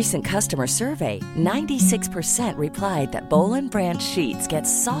 In a recent customer survey, 96% replied that Boll & Branch sheets get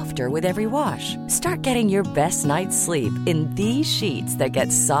softer with every wash. Start getting your best night's sleep in these sheets that get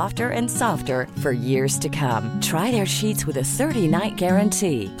softer and softer for years to come. Try their sheets with a 30-night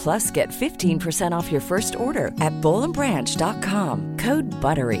guarantee. Plus, get 15% off your first order at bollandbranch.com. Code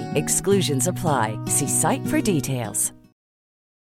BUTTERY. Exclusions apply. See site for details.